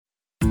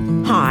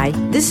Hi,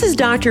 this is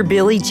Dr.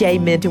 Billy J.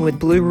 Minton with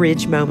Blue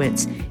Ridge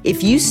Moments.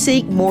 If you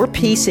seek more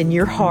peace in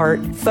your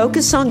heart,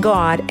 focus on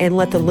God and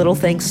let the little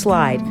things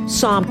slide.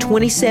 Psalm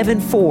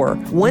 27:4.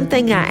 One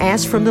thing I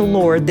ask from the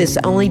Lord, this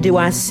only do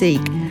I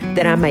seek,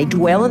 that I may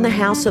dwell in the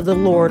house of the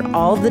Lord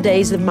all the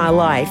days of my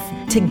life,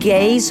 to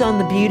gaze on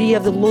the beauty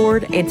of the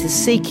Lord and to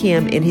seek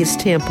Him in His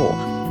temple.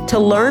 To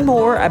learn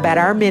more about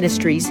our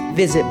ministries,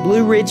 visit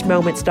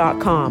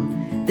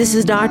BlueRidgeMoments.com. This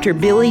is Dr.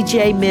 Billy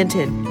J.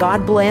 Minton.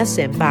 God bless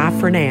and bye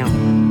for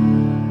now.